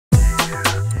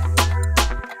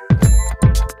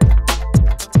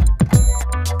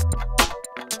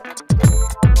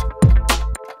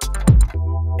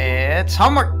It's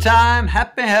homework time.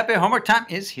 Happy homework time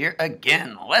is here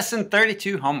again. Lesson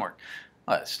 32 homework.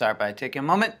 Let's start by taking a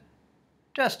moment,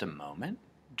 just a moment,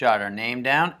 jot our name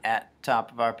down at the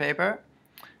top of our paper.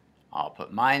 I'll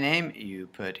put my name, you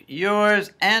put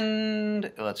yours, and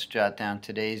let's jot down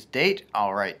today's date.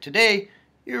 I'll write today,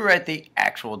 you write the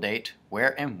actual date,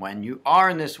 where and when you are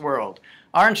in this world.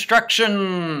 Our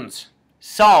instructions: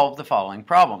 solve the following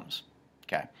problems.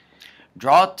 Okay.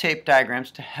 Draw tape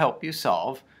diagrams to help you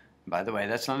solve. By the way,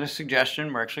 that's not a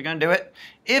suggestion. We're actually going to do it.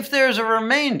 If there's a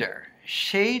remainder,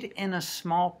 shade in a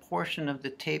small portion of the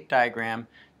tape diagram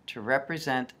to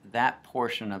represent that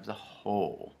portion of the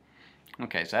whole.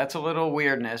 Okay, so that's a little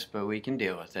weirdness, but we can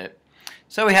deal with it.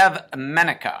 So we have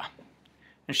Menica,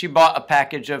 and she bought a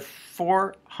package of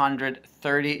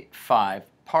 435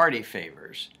 party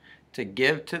favors to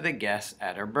give to the guests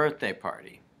at her birthday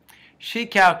party. She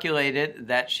calculated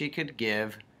that she could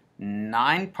give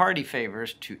 9 party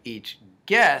favors to each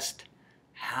guest.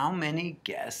 How many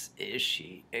guests is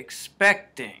she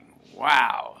expecting?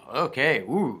 Wow. Okay.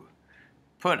 Ooh.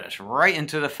 Put us right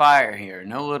into the fire here.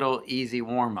 No little easy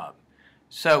warm-up.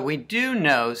 So we do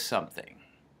know something.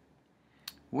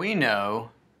 We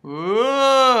know,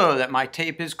 whoa, that my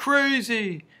tape is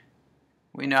crazy.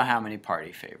 We know how many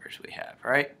party favors we have,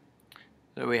 right?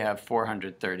 So we have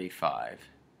 435.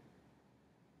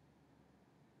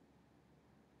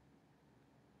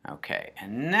 Okay,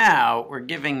 and now we're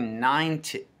giving 9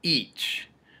 to each.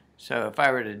 So if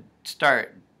I were to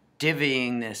start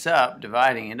divvying this up,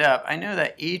 dividing it up, I know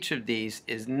that each of these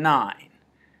is 9.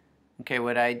 Okay,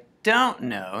 what I don't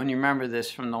know, and you remember this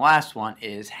from the last one,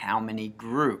 is how many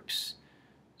groups.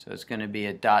 So it's going to be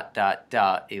a ...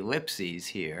 ellipses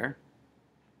here.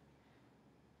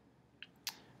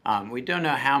 We don't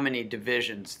know how many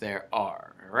divisions there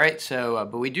are, all right? So,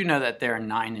 but we do know that there are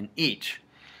 9 in each.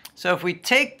 So if we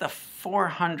take the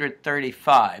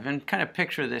 435, and kind of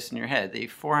picture this in your head, the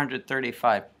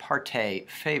 435 party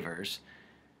favors,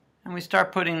 and we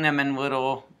start putting them in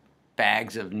little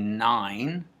bags of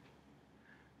 9,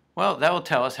 well, that will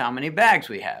tell us how many bags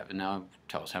we have, and that'll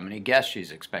tell us how many guests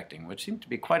she's expecting, which seems to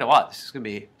be quite a lot. This is going to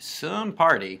be some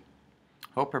party.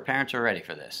 Hope her parents are ready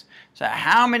for this. So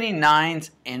how many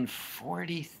 9s in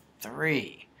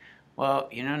 43? Well,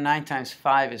 you know, 9 times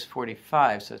 5 is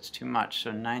 45, so it's too much.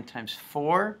 So 9 times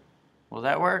 4, will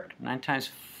that work? 9 times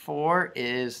 4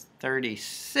 is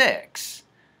 36.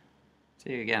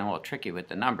 See, again, a little tricky with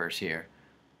the numbers here.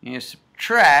 You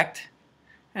subtract,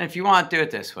 and if you want to do it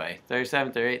this way,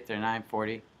 37, 38, 39,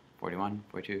 40, 41,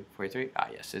 42, 43. Ah,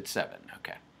 yes, it's 7.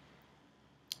 Okay.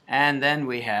 And then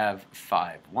we have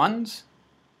 5 ones.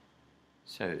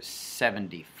 So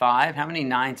 75. How many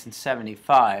 9s in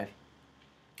 75?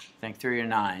 Think through your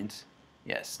 9s.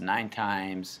 Yes, 9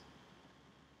 times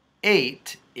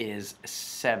 8 is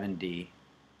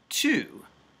 72.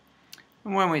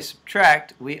 And when we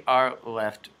subtract, we are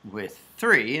left with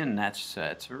 3, and that's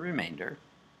a remainder.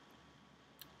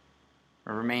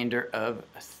 A remainder of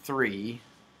 3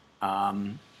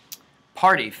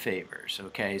 party favors.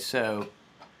 Okay, so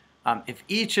if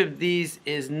each of these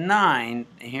is 9,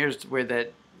 here's where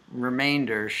that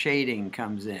remainder shading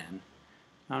comes in.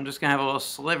 I'm just going to have a little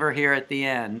sliver here at the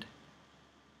end.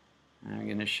 I'm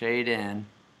going to shade in.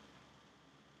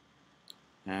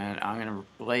 And I'm going to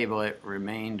label it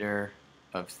remainder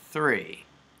of 3.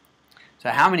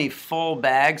 So how many full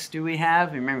bags do we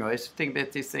have? Remember, let's think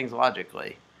about these things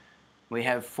logically. We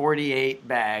have 48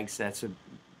 bags. That's, and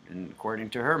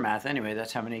according to her math anyway,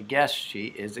 that's how many guests she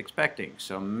is expecting.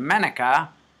 So Menica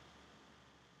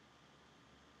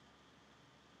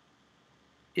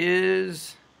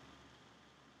is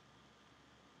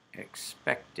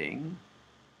expecting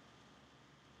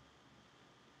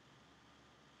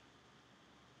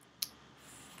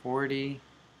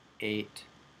 48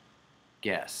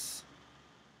 guests.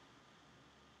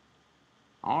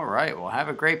 All right, well, have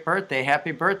a great birthday.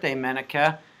 Happy birthday,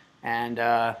 Menica. And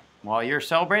while you're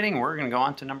celebrating, we're going to go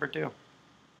on to number 2.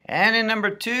 And in number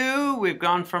 2, we've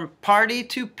gone from party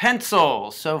to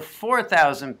pencils. So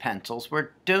 4,000 pencils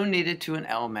were donated to an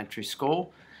elementary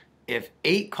school. If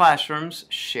 8 classrooms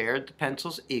shared the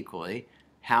pencils equally,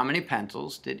 how many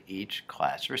pencils did each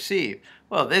class receive?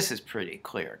 Well, this is pretty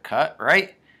clear cut,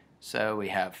 right? So we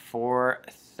have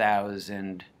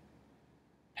 4,000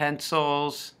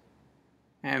 pencils.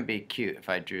 And it'd be cute if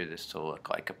I drew this to look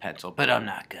like a pencil, but I'm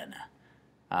not gonna.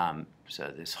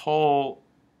 So this whole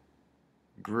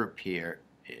group here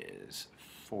is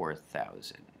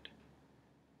 4,000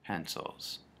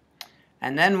 pencils.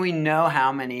 And then we know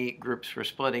how many groups we're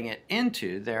splitting it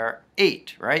into. There are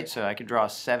 8, right? So I could draw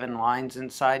 7 lines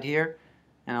inside here,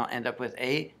 and I'll end up with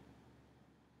 8.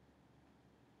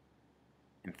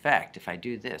 In fact, if I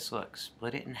do this, look,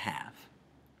 split it in half.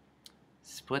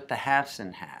 Split the halves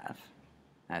in half.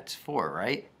 That's 4,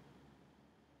 right?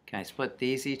 Can I split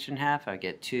these each in half? I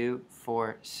get 2,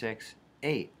 4, 6,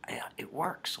 8. Yeah, it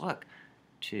works, look.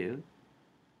 2,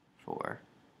 4,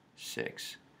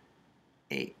 6,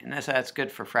 8. And that's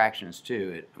good for fractions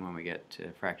too when we get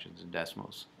to fractions and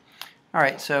decimals. All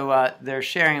right, so they're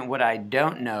sharing. What I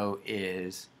don't know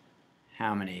is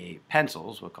how many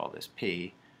pencils, we'll call this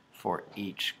P, for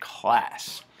each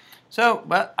class. So,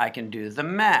 but I can do the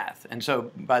math. And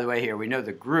so, by the way, here we know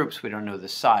the groups, we don't know the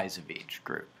size of each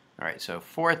group. All right, so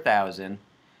 4,000.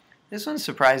 This one's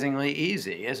surprisingly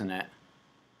easy, isn't it?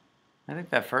 I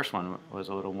think that first one was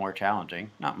a little more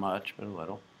challenging. Not much, but a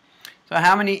little. So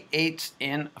how many 8s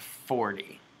in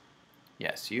 40?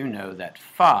 Yes, you know that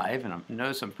 5, and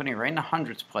notice I'm putting it right in the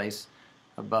hundreds place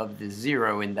above the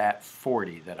 0 in that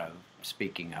 40 that I'm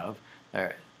speaking of.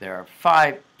 There are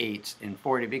 5 8s in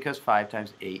 40 because 5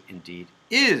 times 8 indeed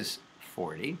is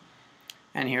 40.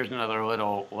 And here's another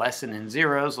little lesson in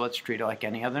zeros. Let's treat it like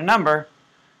any other number.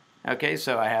 Okay,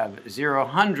 so I have 0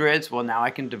 hundreds. Well, now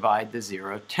I can divide the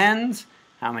 0 tens.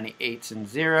 How many 8s in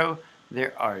 0?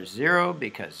 There are 0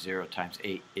 because 0 times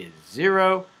 8 is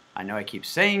 0. I know I keep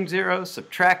saying 0.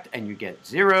 Subtract and you get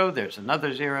 0. There's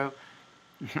another 0.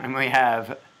 And we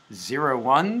have 0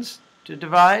 ones to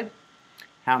divide.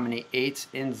 How many 8s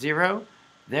in 0?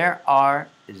 There are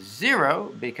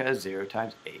 0 because 0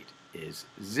 times 8 is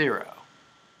 0.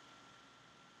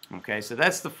 Okay, so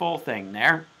that's the full thing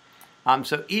there.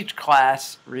 So each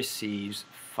class receives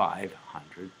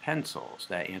 500 pencils.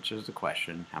 That answers the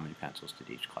question, how many pencils did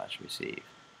each class receive?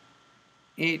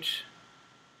 Each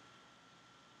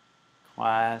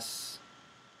class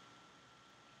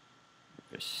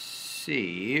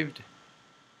received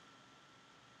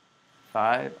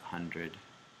 500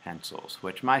 pencils,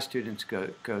 which my students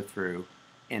go through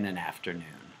in an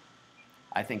afternoon.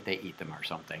 I think they eat them or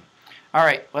something. All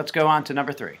right, let's go on to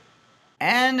number 3.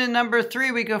 And in number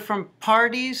 3, we go from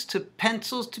parties to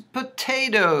pencils to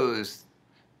potatoes.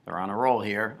 They're on a roll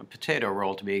here, a potato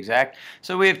roll to be exact.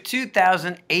 So we have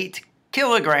 2,008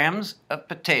 kilograms of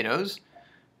potatoes.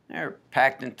 They're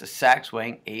packed into sacks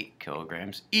weighing 8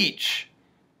 kilograms each.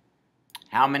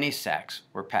 How many sacks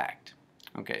were packed?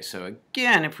 Okay, so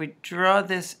again, if we draw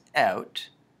this out,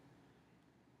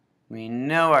 we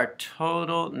know our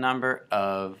total number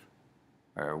of,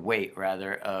 or weight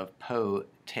rather, of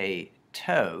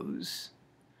potatoes,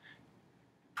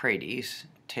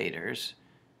 taters,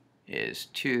 is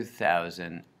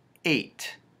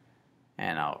 2,008.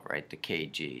 And I'll write the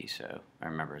kg, so I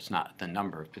remember it's not the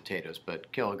number of potatoes,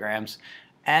 but kilograms.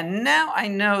 And now I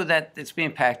know that it's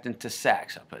being packed into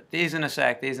sacks. I'll put these in a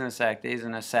sack, these in a sack, these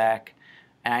in a sack.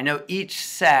 And I know each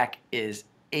sack is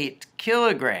 8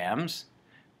 kilograms,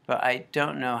 but I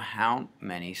don't know how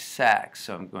many sacks.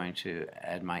 So I'm going to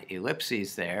add my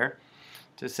ellipses there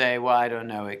to say, well, I don't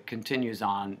know. It continues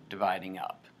on dividing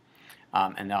up.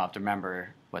 And then I'll have to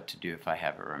remember what to do if I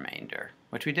have a remainder,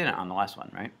 which we didn't on the last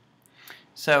one, right?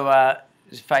 So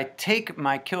if I take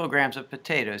my kilograms of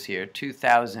potatoes here,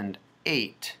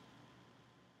 2,008,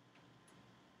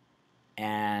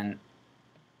 and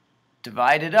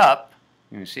divide it up,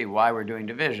 you can see why we're doing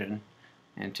division,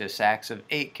 into sacks of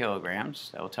 8 kilograms.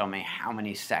 That will tell me how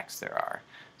many sacks there are.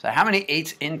 So how many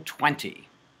 8s in 20?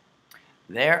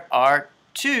 There are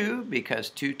 2, because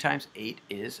 2 times 8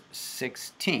 is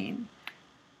 16.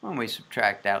 When we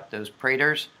subtract out those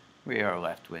praters, we are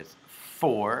left with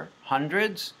 4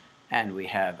 hundreds, and we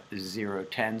have 0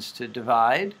 tens to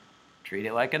divide. Treat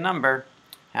it like a number.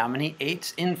 How many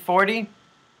 8s in 40?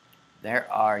 There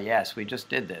are, yes, we just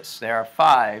did this. There are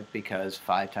 5 because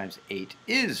 5 times 8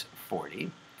 is 40.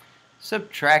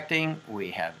 Subtracting, we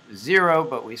have 0,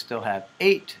 but we still have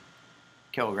 8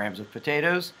 kilograms of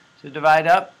potatoes to divide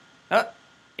up.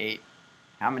 8.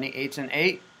 How many 8s in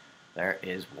 8? There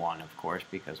is 1, of course,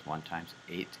 because 1 times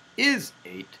 8 is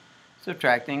 8.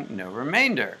 Subtracting, no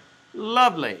remainder.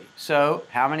 Lovely. So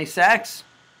how many sacks?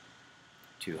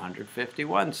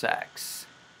 251 sacks.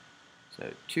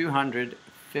 So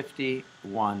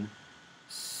 251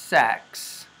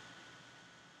 sacks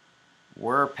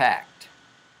were packed.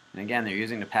 And again, they're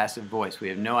using the passive voice. We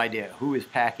have no idea who is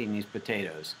packing these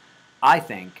potatoes. I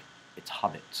think it's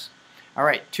hobbits. All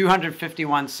right,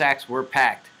 251 sacks were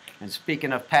packed. And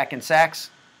speaking of packing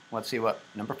sacks, let's see what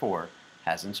number 4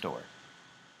 has in store.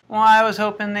 Well, I was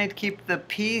hoping they'd keep the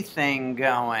P thing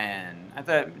going. I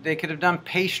thought they could have done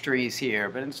pastries here,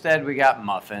 but instead we got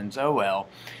muffins. Oh well.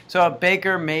 So a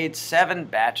baker made 7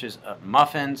 batches of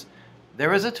muffins. There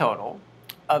was a total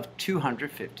of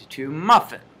 252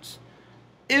 muffins.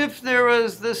 If there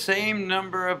was the same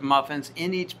number of muffins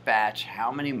in each batch,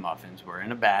 how many muffins were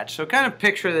in a batch? So kind of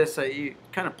picture this, you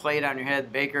kind of play it on your head.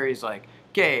 The baker, he's like,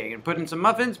 okay, you can put in some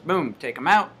muffins, boom, take them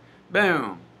out,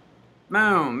 boom.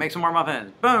 Boom, make some more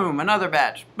muffins. Boom, another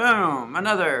batch. Boom,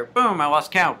 another. Boom, I lost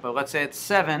count, but let's say it's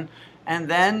 7. And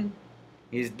then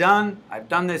he's done. I've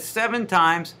done this 7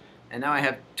 times, and now I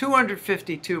have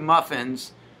 252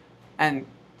 muffins. And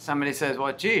somebody says,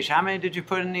 well, geez, how many did you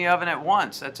put in the oven at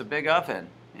once? That's a big oven.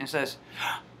 And he says,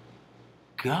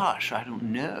 gosh, I don't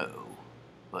know,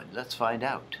 but let's find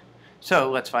out.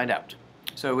 So let's find out.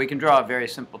 So we can draw a very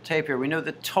simple tape here. We know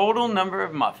the total number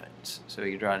of muffins. So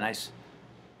we can draw a nice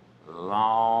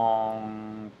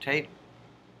long tape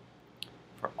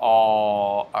for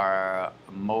all our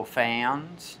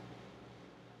muffins.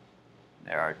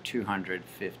 There are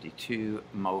 252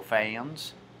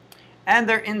 muffins, and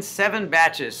they're in 7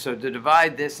 batches. So to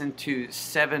divide this into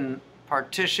 7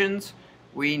 partitions,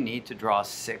 we need to draw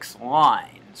 6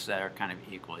 lines that are kind of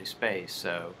equally spaced.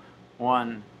 So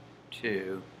 1,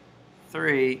 2,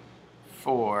 3,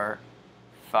 4,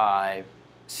 5,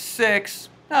 6.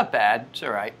 Not bad. It's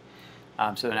all right.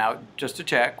 So now, just to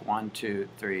check, 1, 2,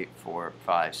 3, 4,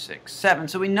 5, 6, 7.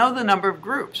 So we know the number of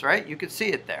groups, right? You could see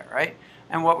it there, right?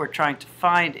 And what we're trying to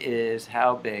find is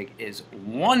how big is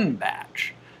one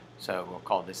batch. So we'll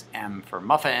call this M for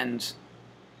muffins.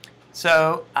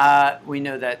 So we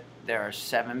know that there are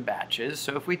 7 batches.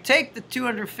 So if we take the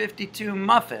 252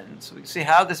 muffins, we can see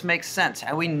how this makes sense,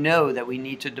 how we know that we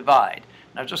need to divide.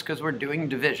 Not just because we're doing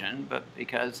division, but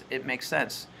because it makes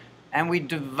sense. And we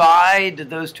divide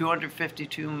those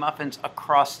 252 muffins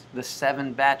across the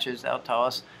 7 batches. That'll tell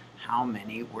us how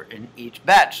many were in each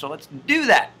batch. So let's do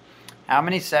that. How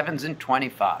many 7s in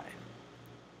 25?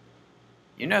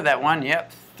 You know that one,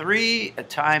 yep. 3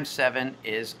 times 7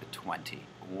 is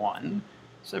 21.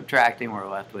 Subtracting, we're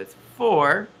left with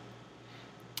 4.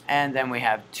 And then we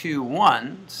have 2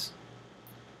 1s.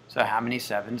 So how many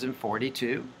 7s in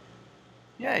 42?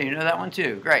 Yeah, you know that one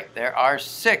too. Great. There are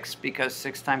 6 because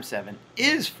 6 times 7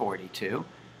 is 42.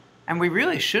 And we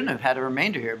really shouldn't have had a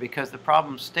remainder here because the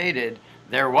problem stated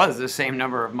there was the same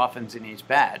number of muffins in each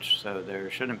batch. So there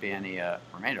shouldn't be any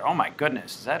remainder. Oh my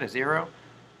goodness, is that a 0?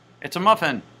 It's a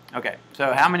muffin. Okay,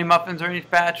 so how many muffins are in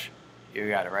each batch? You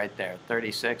got it right there,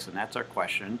 36, and that's our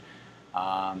question.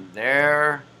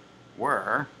 There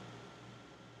were,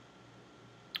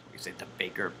 we say the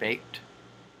baker baked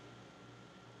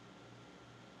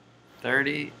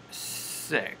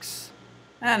 36.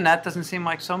 And that doesn't seem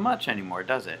like so much anymore,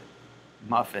 does it?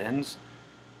 Muffins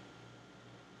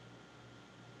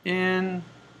in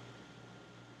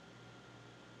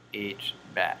each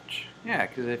batch. Yeah,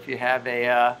 because if you have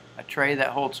a tray that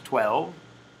holds 12,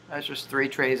 that's just 3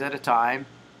 trays at a time.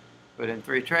 Put in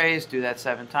 3 trays, do that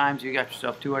 7 times, you got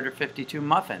yourself 252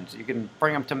 muffins. You can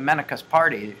bring them to Menika's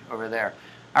party over there.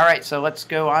 All right, so let's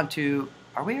go on to,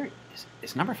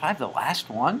 is number 5 the last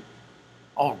one?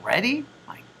 Already?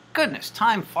 My goodness,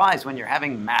 time flies when you're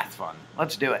having math fun.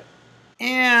 Let's do it.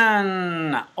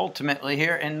 And ultimately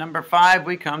here in number 5,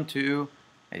 we come to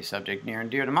a subject near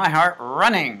and dear to my heart,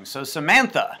 running. So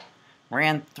Samantha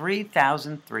ran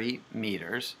 3,003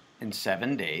 meters in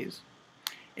 7 days.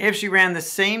 If she ran the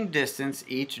same distance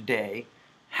each day,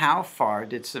 how far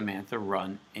did Samantha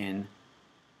run in,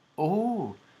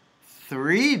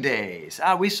 3 days?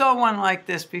 We saw one like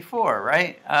this before,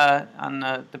 right? On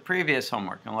the previous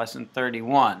homework in lesson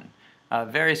 31.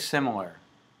 Very similar.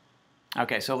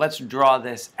 Okay, so let's draw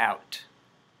this out.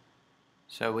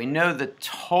 So we know the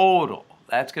total.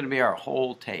 That's going to be our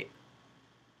whole tape.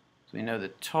 So we know the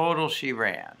total she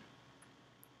ran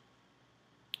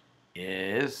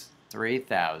is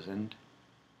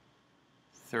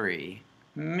 3,003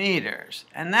 meters.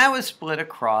 And that was split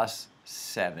across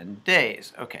 7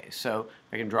 days. Okay, so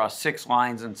I can draw 6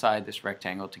 lines inside this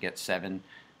rectangle to get 7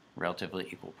 relatively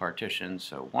equal partitions.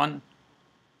 So 1,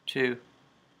 2,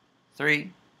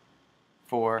 3,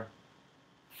 4,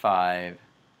 5,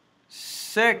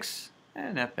 6,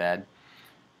 not bad.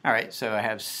 All right, so I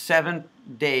have 7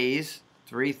 days,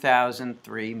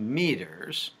 3,003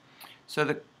 meters. So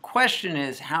the question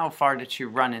is, how far did she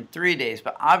run in 3 days?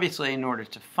 But obviously, in order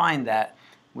to find that,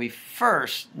 we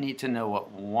first need to know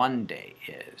what 1 day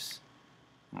is.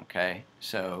 Okay,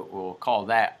 so we'll call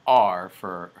that R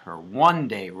for her 1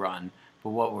 day run. But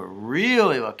what we're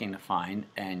really looking to find,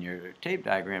 and your tape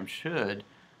diagram should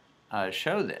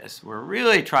show this, we're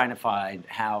really trying to find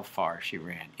how far she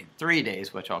ran in 3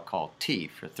 days, which I'll call T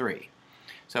for 3.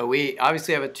 So we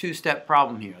obviously have a two-step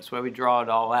problem here. That's why we draw it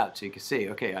all out. So you can see,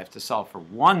 okay, I have to solve for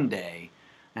 1 day.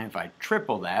 And if I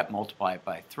triple that, multiply it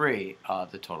by 3, I'll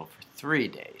have the total for 3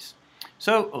 days.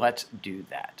 So let's do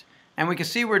that. And we can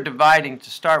see we're dividing to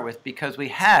start with because we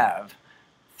have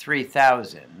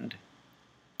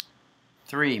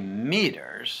 3,003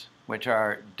 meters, which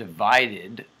are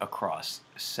divided across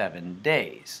 7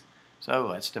 days. So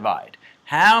let's divide.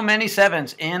 How many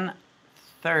 7s in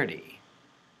 30?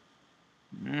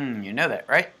 You know that,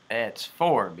 right? It's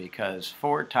 4 because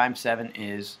 4 times 7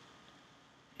 is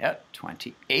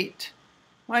 28.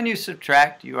 When you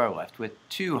subtract, you are left with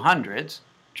 2 hundreds.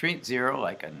 Treat 0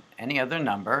 like any other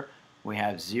number. We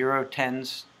have 0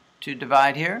 tens to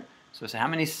divide here. So how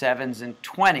many 7s in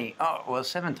 20? Oh, well,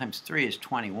 7 times 3 is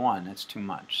 21. That's too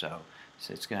much. So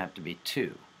it's going to have to be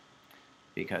 2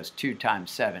 because 2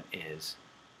 times 7 is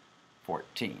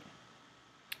 14.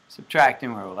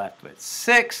 Subtracting, we're left with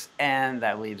 6, and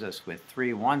that leaves us with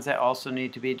 3 ones that also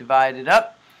need to be divided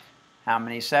up. How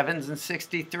many 7s in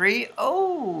 63?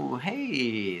 Oh,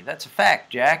 hey, that's a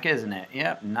fact, Jack, isn't it?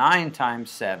 Yep, 9 times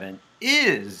 7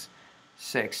 is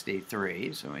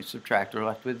 63. So when we subtract, we're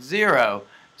left with 0.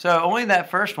 So only that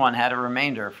first one had a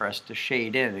remainder for us to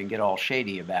shade in and get all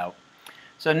shady about.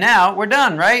 So now we're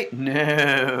done, right?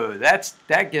 No,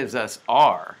 that gives us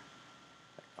R.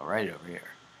 Right over here.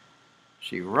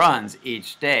 She runs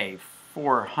each day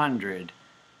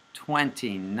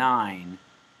 429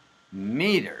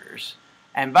 meters.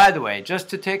 And by the way, just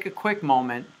to take a quick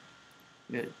moment,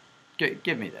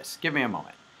 give me this. Give me a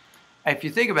moment. If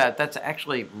you think about it, that's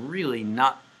actually really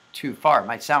not too far. It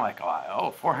might sound like a lot.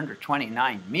 Oh,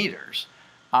 429 meters.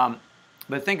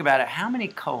 But think about it. How many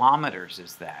kilometers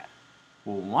is that?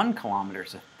 Well, 1 kilometer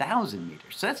is 1,000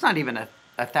 meters. So that's not even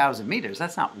 1,000 meters.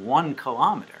 That's not 1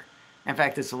 kilometer. In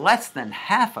fact, it's less than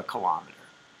half a kilometer.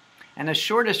 And the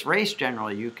shortest race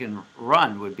generally you can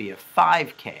run would be a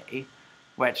 5K,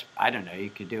 which, I don't know,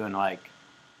 you could do in like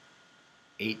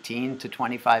 18 to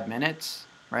 25 minutes,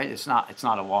 right? It's not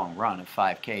a long run. A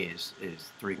 5K is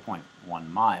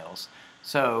 3.1 miles.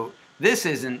 So this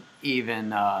isn't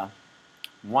even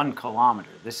 1 kilometer.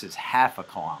 This is half a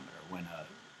kilometer when a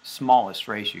smallest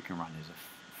race you can run is a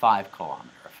 5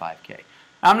 kilometer, a 5K.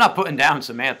 I'm not putting down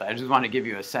Samantha. I just want to give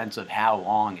you a sense of how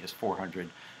long is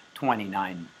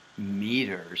 429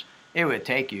 meters. It would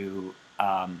take you,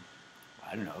 I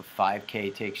don't know,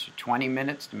 5K takes you 20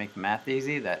 minutes to make the math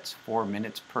easy. That's 4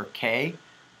 minutes per K.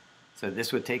 So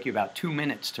this would take you about 2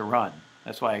 minutes to run.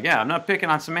 That's why, again, I'm not picking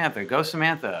on Samantha. Go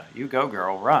Samantha. You go,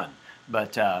 girl. Run.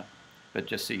 But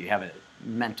just so you have a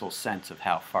mental sense of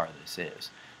how far this is.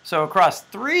 So across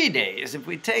 3 days, if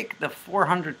we take the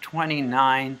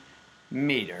 429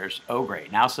 meters, oh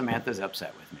great, now Samantha's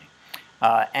upset with me,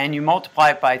 and you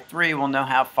multiply it by 3, we'll know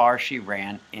how far she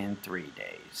ran in 3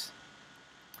 days.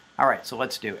 All right, so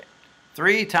let's do it.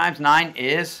 3 times 9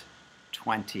 is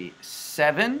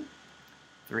 27.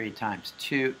 3 times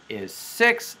 2 is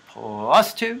 6,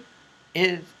 plus 2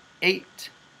 is 8,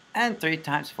 and 3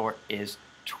 times 4 is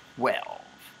 12.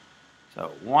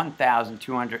 So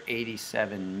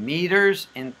 1,287 meters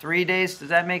in 3 days. Does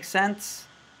that make sense?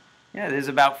 Yeah, there's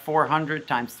about 400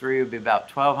 times 3 would be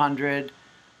about 1,200.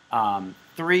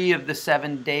 3 of the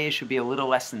 7 days should be a little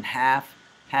less than half.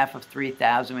 Half of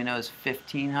 3,000 we know is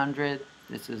 1,500.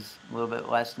 This is a little bit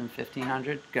less than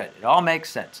 1,500. Good, it all makes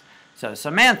sense. So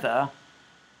Samantha,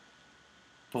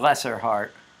 bless her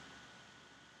heart,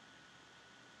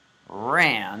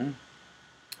 ran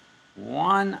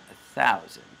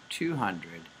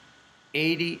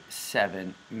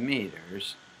 1,287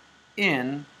 meters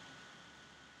in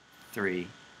 3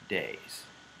 days.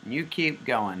 And you keep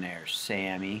going there,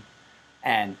 Sammy.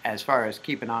 And as far as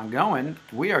keeping on going,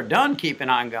 we are done keeping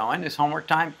on going. This homework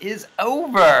time is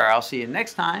over. I'll see you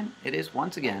next time. It is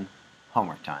once again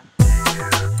homework time.